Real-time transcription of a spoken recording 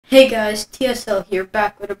Hey guys, TSL here,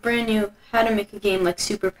 back with a brand new how to make a game like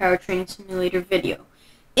Super Power Training Simulator video.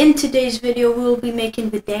 In today's video, we will be making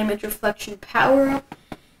the damage reflection power up,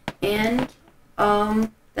 and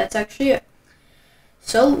that's actually it.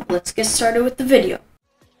 So let's get started with the video.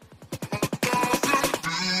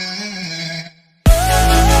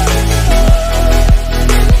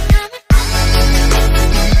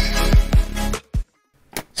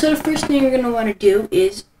 So the first thing you're going to want to do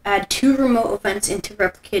is add 2 remote events into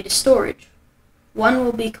replicated storage. One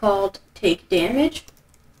will be called take damage,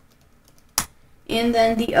 and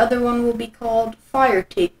then the other one will be called fire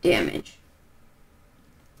take damage.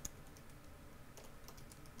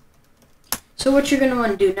 So what you're going to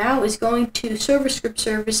want to do now is going to server script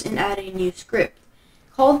service and add a new script.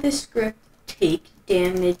 Call this script take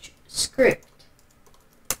damage script.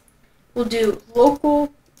 We'll do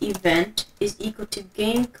local event is equal to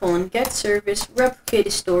game : get service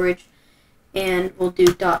replicated storage, and we'll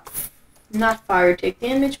do not fire take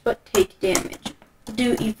damage but take damage. We'll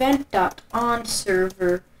do event on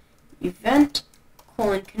server event :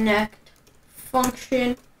 connect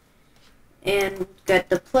function, and we'll get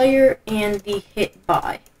the player and the hit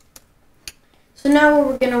by. So now what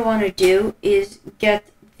we're going to want to do is get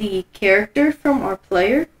the character from our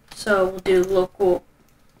player. So we'll do local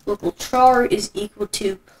char is equal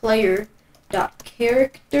to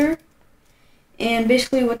player.character, and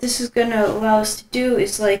basically what this is going to allow us to do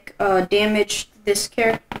is like damage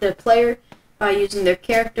the player by using their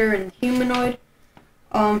character and humanoid.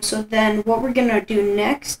 So then what we're going to do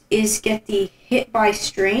next is get the hit by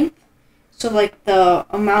strength, so like the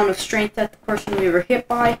amount of strength that the person we were hit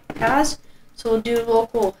by has. So we'll do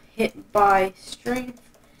local hit by strength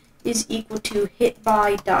is equal to hit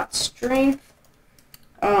by dot strength.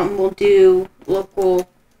 We'll do local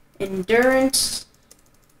endurance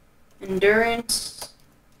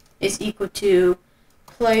is equal to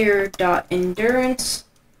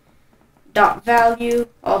player.endurance.value.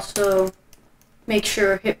 Also make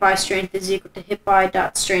sure hit by strength is equal to hit by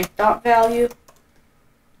dot strength dot value.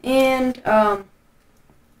 And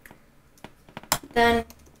then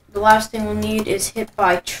the last thing we'll need is hit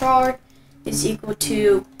by char is equal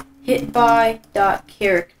to hit by dot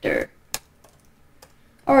character.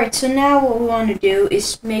 Alright, so now what we want to do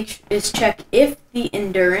is check if the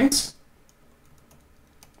endurance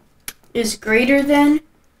is greater than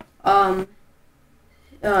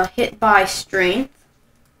hit by strength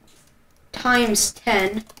times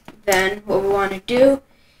 10. Then what we want to do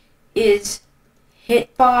is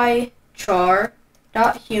hit by char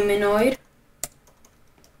dot humanoid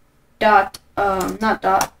dot not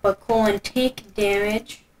dot but take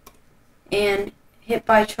damage, and hit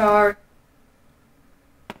by char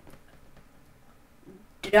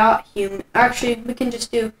actually we can just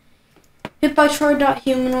do hit by char dot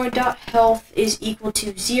humanoid dot health is equal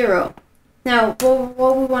to 0. Now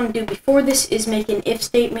what we want to do before this is make an if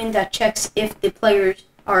statement that checks if the players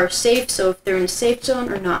are safe, so if they're in the safe zone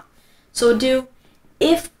or not. So we'll do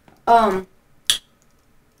if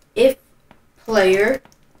player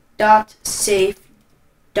dot safe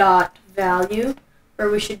dot value, or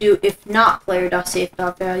we should do if not player dot safe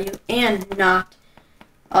dot value and not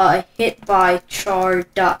hit by char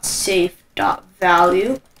dot safe dot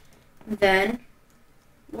value, then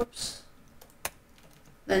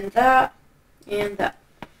that and that.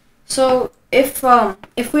 So if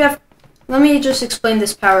we have, let me just explain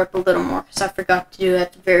this power up a little more because I forgot to do it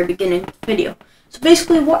at the very beginning of the video. So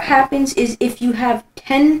basically what happens is if you have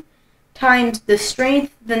 10 times the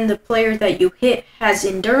strength than the player that you hit has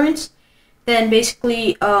endurance, then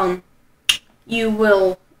basically you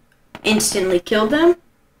will instantly kill them.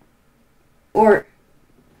 Or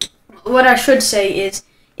what I should say is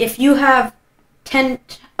if you have 10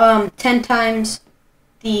 times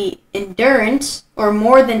the endurance, or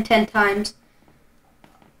more than 10 times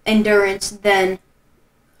endurance, then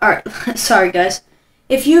alright, sorry guys.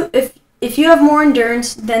 If you have more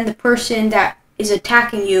endurance than the person that is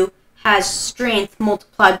attacking you has strength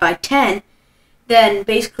multiplied by 10, then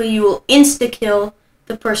basically you will insta-kill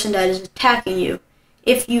the person that is attacking you.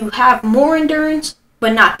 If you have more endurance,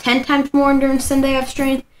 but not 10 times more endurance than they have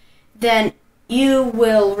strength, then you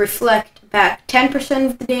will reflect back 10%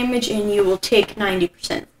 of the damage and you will take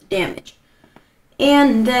 90% of the damage.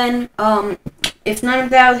 And then if none of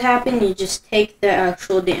that would happen, you just take the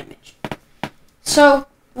actual damage. So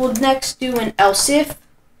we'll next do an else if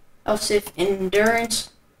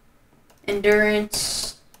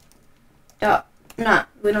endurance dot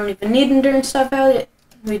we don't even need endurance dot value.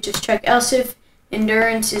 We just check else if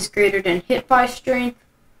endurance is greater than hit by strength.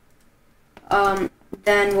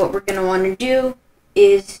 Then what we're going to want to do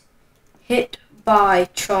is hit by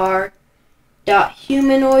char dot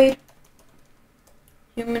humanoid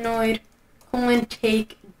colon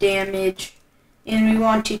take damage, and we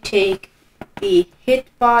want to take the hit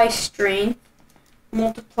by strength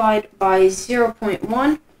multiplied by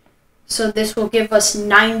 0.1. So this will give us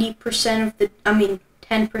 90% of the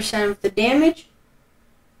 10% of the damage.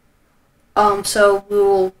 So we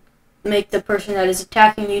will make the person that is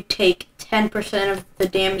attacking you take 10% of the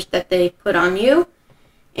damage that they put on you.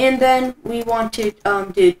 And then we want to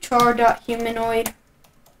do char.humanoid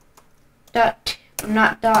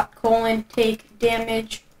colon take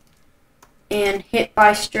damage and hit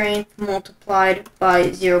by strength multiplied by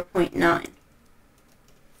 0.9.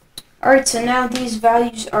 Alright, so now these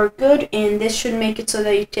values are good, and this should make it so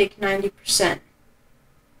that you take 90%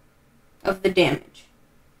 of the damage.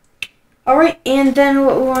 Alright, and then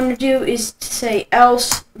what we want to do is to say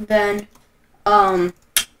else, then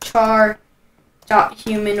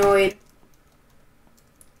char.humanoid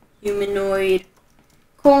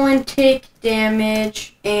colon take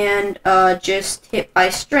damage and just hit by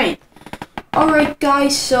strength. Alright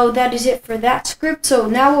guys, so that is it for that script. So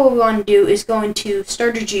now what we want to do is go into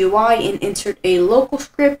starter GUI and insert a local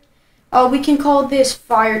script. We can call this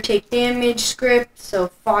fire take damage script. So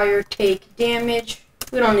fire take damage.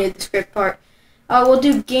 We don't need the script part. We'll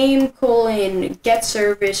do game colon get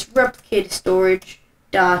service replicated storage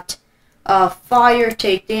dot fire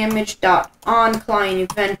take damage dot on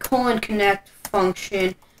client event colon connect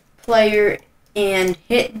function player and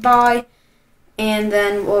hit by. And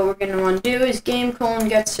then what we're going to want to do is game colon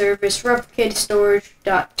get service replicated storage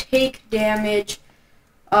dot take damage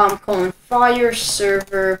colon fire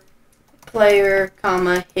server player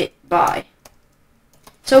comma hit by.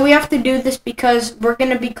 So we have to do this because we're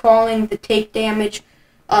going to be calling the take damage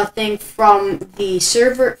thing from the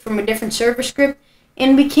server, from a different server script,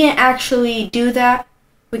 and we can't actually do that.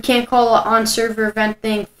 We can't call an on server event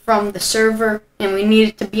thing from the server, and we need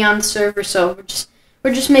it to be on the server, so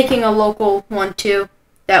we're just making a local one too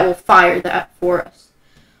that will fire that for us.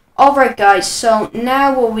 Alright guys, so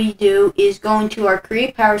now what we do is go into our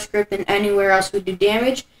create power script and anywhere else we do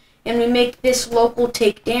damage, and we make this local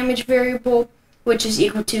take damage variable, which is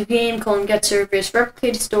equal to game colon get service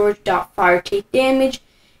replicated storage dot fire take damage.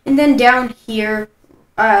 And then down here,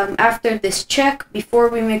 after this check, before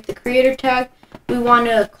we make the creator tag, we want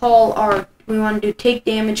to do take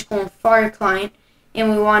damage colon fire client, and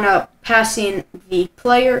we want to pass in the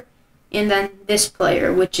player and then this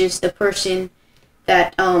player, which is the person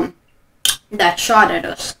that that shot at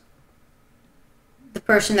us. The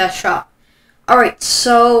person that shot. Alright,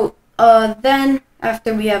 so then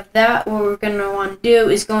after we have that, what we're going to want to do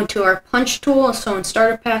is go into our punch tool. So in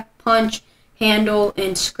starter pack, punch, handle,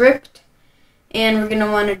 and script. And we're going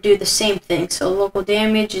to want to do the same thing. So local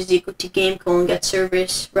damage is equal to game colon get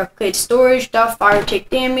service replicate storage dot fire take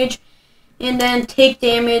damage. And then take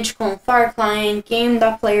damage colon fire client game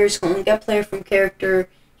dot players colon get player from character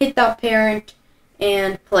hit dot parent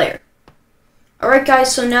and player. Alright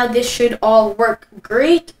guys, so now this should all work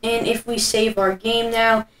great. And if we save our game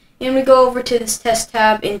now and we go over to this test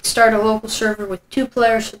tab and start a local server with 2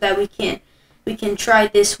 players so that we can try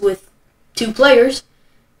this with 2 players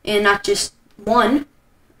and not just 1,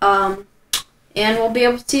 and we'll be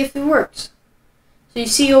able to see if it works. So you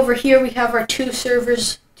see over here we have our 2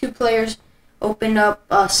 servers, 2 players open up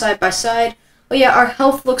side by side. Oh yeah, our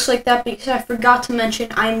health looks like that because I forgot to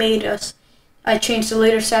mention I changed the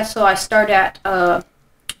later stats, so I start at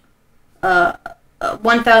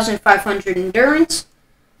 1,500 endurance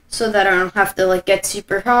so that I don't have to get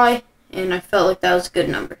super high, and I felt like that was a good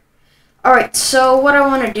number. Alright, so what I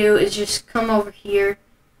want to do is just come over here,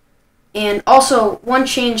 and also one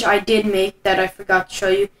change I did make that I forgot to show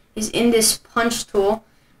you is in this punch tool,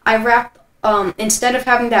 I wrapped, instead of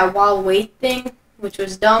having that while wait thing, which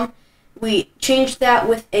was dumb, we changed that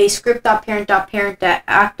with a script.parent.parent that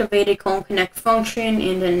activated colon connect function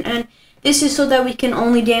and an end. This is so that we can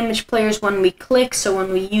only damage players when we click, so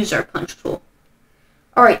when we use our punch tool.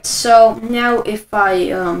 Alright, so now if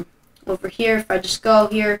I, over here, if I just go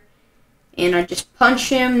here and I just punch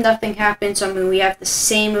him, nothing happens. I mean, we have the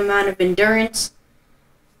same amount of endurance,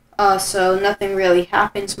 so nothing really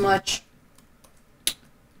happens much.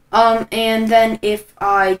 And then if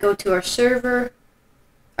I go to our server,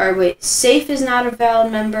 or wait, safe is not a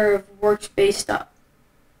valid member of workspace.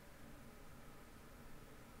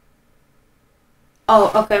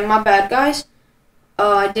 Oh, okay, my bad, guys.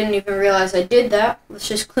 I didn't even realize I did that. Let's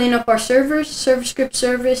just clean up our servers. Server script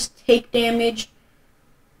service, take damage.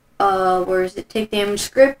 Where is it? Take damage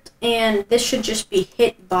script. And this should just be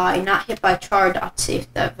hit by, not hit by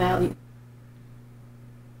char.safe that value.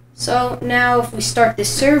 So now if we start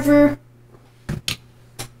this server,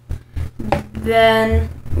 then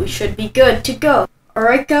we should be good to go.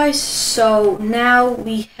 Alright guys, so now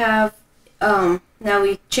we have, now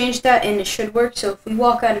we changed that and it should work. So if we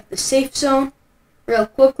walk out of the safe zone real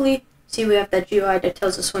quickly, see we have that GUI that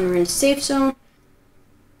tells us when we're in the safe zone.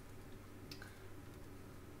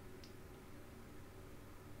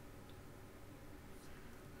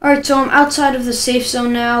 Alright, so I'm outside of the safe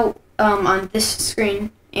zone now, on this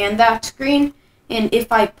screen and that screen. And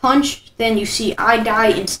if I punch, then you see I die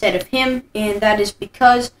instead of him, and that is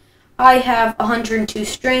because I have 102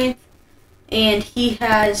 strength and he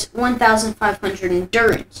has 1,500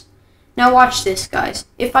 endurance. Now watch this, guys.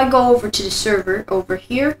 If I go over to the server over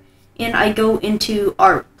here and I go into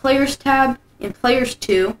our players tab in players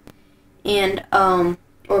 2 and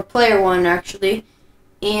or player 1 actually,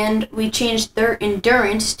 and we change their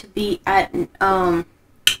endurance to be at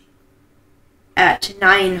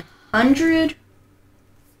 900,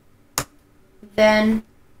 then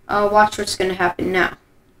watch what's going to happen now.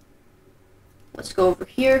 Let's go over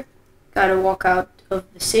here. Gotta walk out of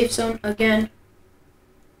the safe zone again.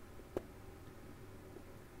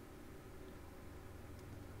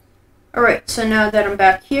 Alright, so now that I'm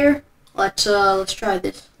back here, let's try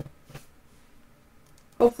this.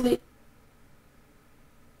 Hopefully.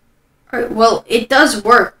 Alright, well, it does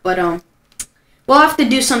work, but we'll have to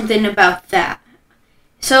do something about that.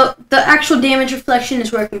 So the actual damage reflection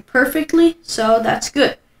is working perfectly, so that's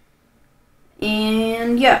good.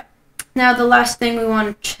 And yeah, now the last thing we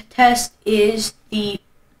want to test is the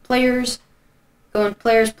players. Go in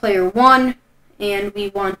players, player 1, and we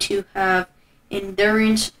want to have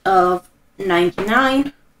endurance of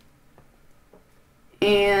 99.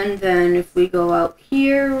 And then if we go out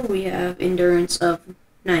here, we have endurance of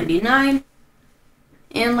 99.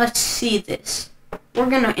 And let's see this. We're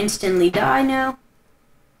gonna instantly die now.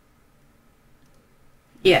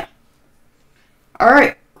 Yeah.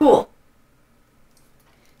 Alright, cool.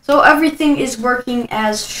 So everything is working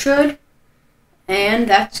as should, and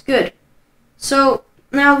that's good. So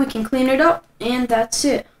now we can clean it up, and that's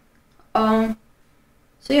it. So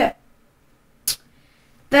yeah.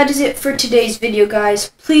 That is it for today's video,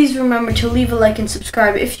 guys. Please remember to leave a like and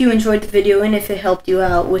subscribe if you enjoyed the video and if it helped you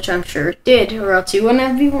out, which I'm sure it did, or else you wouldn't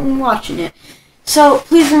have even watching it. So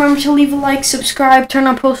please remember to leave a like, subscribe, turn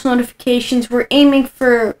on post notifications. We're aiming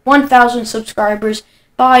for 1,000 subscribers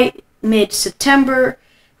by mid-September.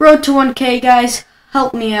 Road to 1K, guys.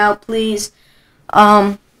 Help me out, please.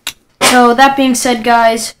 So that being said,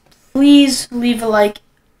 guys, please leave a like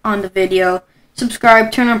on the video.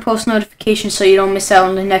 Subscribe, turn on post notifications so you don't miss out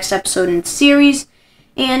on the next episode in the series,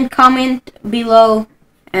 and comment below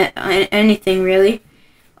anything really.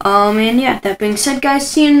 And yeah, that being said, guys,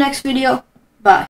 see you in the next video. Bye.